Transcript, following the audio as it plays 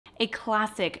A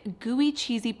classic gooey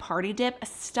cheesy party dip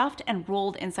stuffed and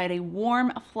rolled inside a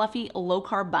warm, fluffy,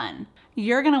 low-carb bun.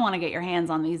 You're gonna wanna get your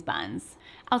hands on these buns.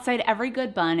 Outside every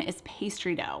good bun is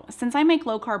pastry dough. Since I make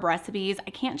low-carb recipes, I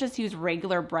can't just use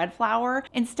regular bread flour.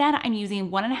 Instead, I'm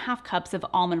using 1.5 cups of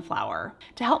almond flour.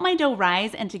 To help my dough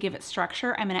rise and to give it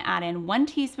structure, I'm gonna add in 1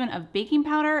 teaspoon of baking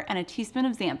powder and a teaspoon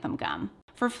of xanthan gum.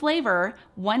 For flavor,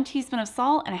 1 teaspoon of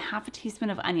salt and 1/2 teaspoon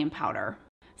of onion powder.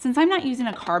 Since I'm not using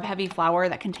a carb-heavy flour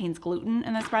that contains gluten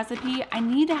in this recipe, I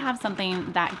need to have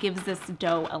something that gives this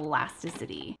dough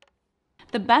elasticity.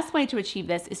 The best way to achieve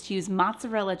this is to use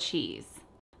mozzarella cheese.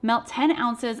 Melt 10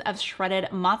 ounces of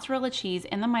shredded mozzarella cheese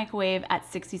in the microwave at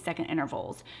 60-second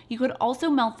intervals. You could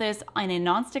also melt this in a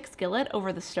nonstick skillet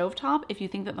over the stovetop if you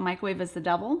think that the microwave is the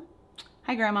devil.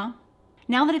 Hi, Grandma.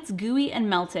 Now that it's gooey and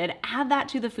melted, add that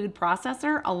to the food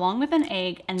processor along with an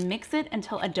egg and mix it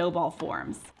until a dough ball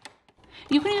forms.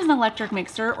 You can use an electric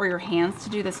mixer or your hands to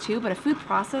do this too, but a food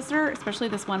processor, especially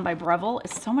this one by Breville,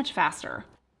 is so much faster.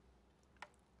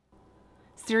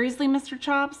 Seriously, Mr.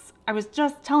 Chops? I was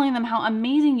just telling them how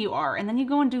amazing you are, and then you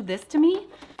go and do this to me?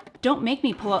 Don't make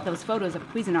me pull out those photos of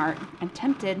Cuisinart. I'm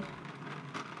tempted.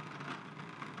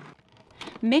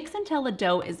 Mix until the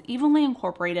dough is evenly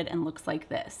incorporated and looks like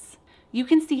this. You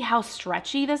can see how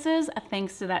stretchy this is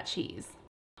thanks to that cheese.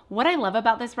 What I love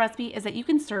about this recipe is that you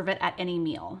can serve it at any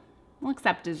meal. Well,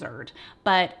 except dessert,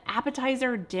 but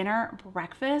appetizer, dinner,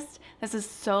 breakfast, this is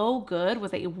so good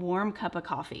with a warm cup of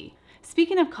coffee.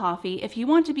 Speaking of coffee, if you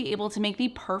want to be able to make the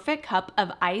perfect cup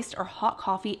of iced or hot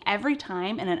coffee every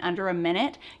time in under a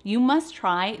minute, you must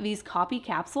try these coffee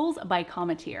capsules by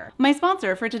Cometeer, my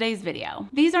sponsor for today's video.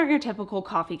 These aren't your typical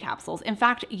coffee capsules. In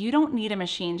fact, you don't need a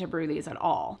machine to brew these at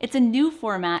all. It's a new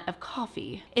format of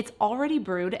coffee. It's already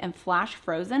brewed and flash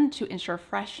frozen to ensure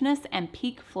freshness and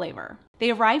peak flavor.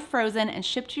 They arrive frozen and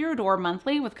shipped to your door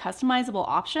monthly with customizable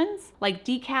options like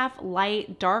decaf,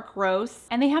 light, dark roasts,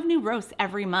 and they have new roasts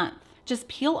every month. Just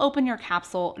peel open your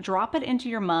capsule, drop it into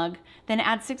your mug, then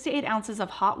add 6 to 8 ounces of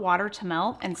hot water to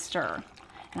melt and stir.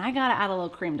 And I gotta add a little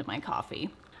cream to my coffee.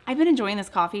 I've been enjoying this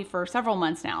coffee for several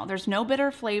months now. There's no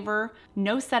bitter flavor,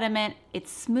 no sediment,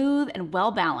 it's smooth and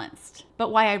well balanced.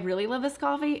 But why I really love this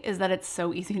coffee is that it's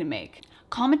so easy to make.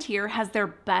 Cometeer has their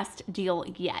best deal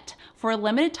yet. For a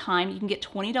limited time, you can get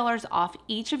 $20 off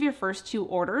each of your first 2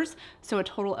 orders, so a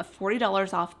total of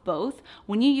 $40 off both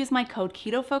when you use my code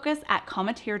KetoFocus at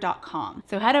Cometeer.com.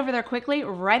 So head over there quickly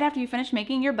right after you finish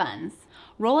making your buns.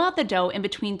 Roll out the dough in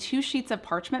between 2 sheets of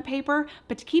parchment paper,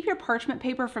 but to keep your parchment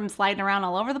paper from sliding around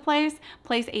all over the place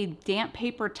a damp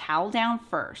paper towel down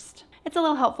first. It's a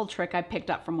little helpful trick I picked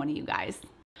up from one of you guys.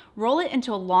 Roll it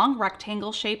into a long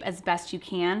rectangle shape as best you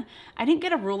can. I didn't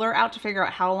get a ruler out to figure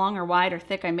out how long or wide or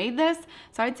thick I made this,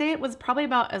 so I'd say it was probably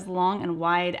about as long and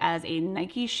wide as a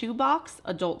Nike shoe box,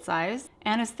 adult size,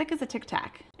 and as thick as a Tic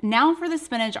Tac. Now for the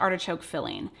spinach artichoke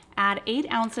filling. Add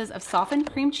 8 ounces of softened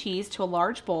cream cheese to a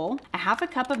large bowl, 1/2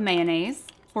 cup of mayonnaise.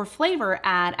 For flavor,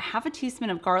 add 1/2 teaspoon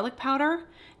of garlic powder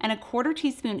and 1/4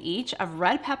 teaspoon each of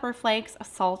red pepper flakes,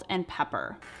 salt, and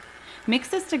pepper. Mix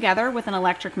this together with an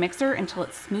electric mixer until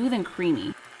it's smooth and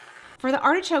creamy. For the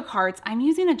artichoke hearts, I'm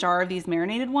using a jar of these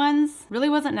marinated ones. Really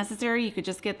wasn't necessary, you could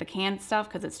just get the canned stuff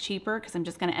because it's cheaper, because I'm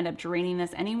just gonna end up draining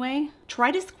this anyway.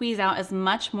 Try to squeeze out as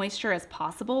much moisture as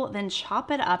possible, then chop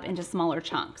it up into smaller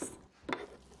chunks.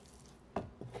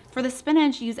 For the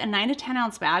spinach, use a 9 to 10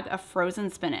 ounce bag of frozen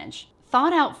spinach. Thaw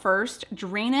it out first,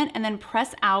 drain it, and then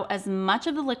press out as much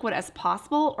of the liquid as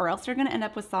possible, or else you're gonna end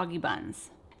up with soggy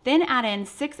buns. Then add in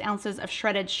 6 ounces of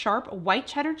shredded sharp white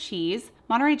cheddar cheese.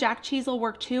 Monterey Jack cheese will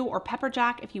work too, or pepper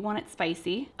jack if you want it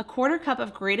spicy. 1/4 cup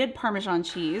of grated Parmesan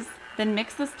cheese. Then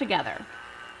mix this together.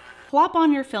 Plop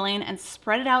on your filling and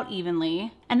spread it out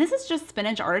evenly. And this is just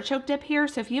spinach artichoke dip here,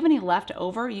 so if you have any left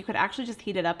over, you could actually just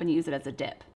heat it up and use it as a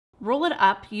dip. Roll it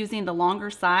up using the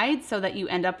longer side so that you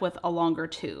end up with a longer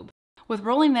tube. With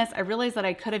rolling this, I realized that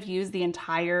I could have used the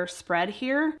entire spread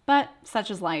here, but such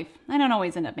is life. I don't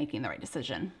always end up making the right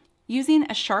decision. Using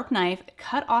a sharp knife,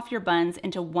 cut off your buns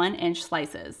into 1-inch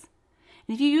slices.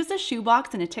 And if you use a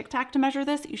shoebox and a Tic Tac to measure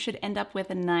this, you should end up with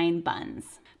 9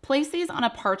 buns. Place these on a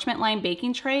parchment-lined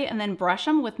baking tray and then brush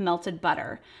them with melted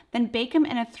butter. Then bake them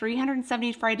in a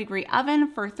 375-degree oven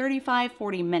for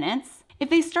 35-40 minutes. If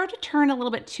they start to turn a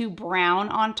little bit too brown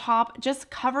on top,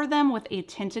 just cover them with a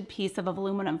tinted piece of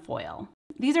aluminum foil.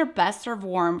 These are best served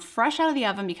warm, fresh out of the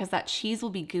oven because that cheese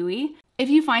will be gooey. If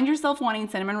you find yourself wanting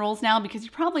cinnamon rolls now, because you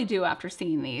probably do after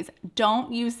seeing these,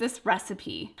 don't use this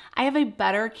recipe. I have a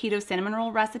better keto cinnamon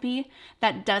roll recipe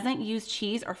that doesn't use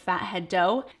cheese or fathead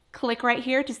dough. Click right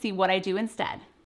here to see what I do instead.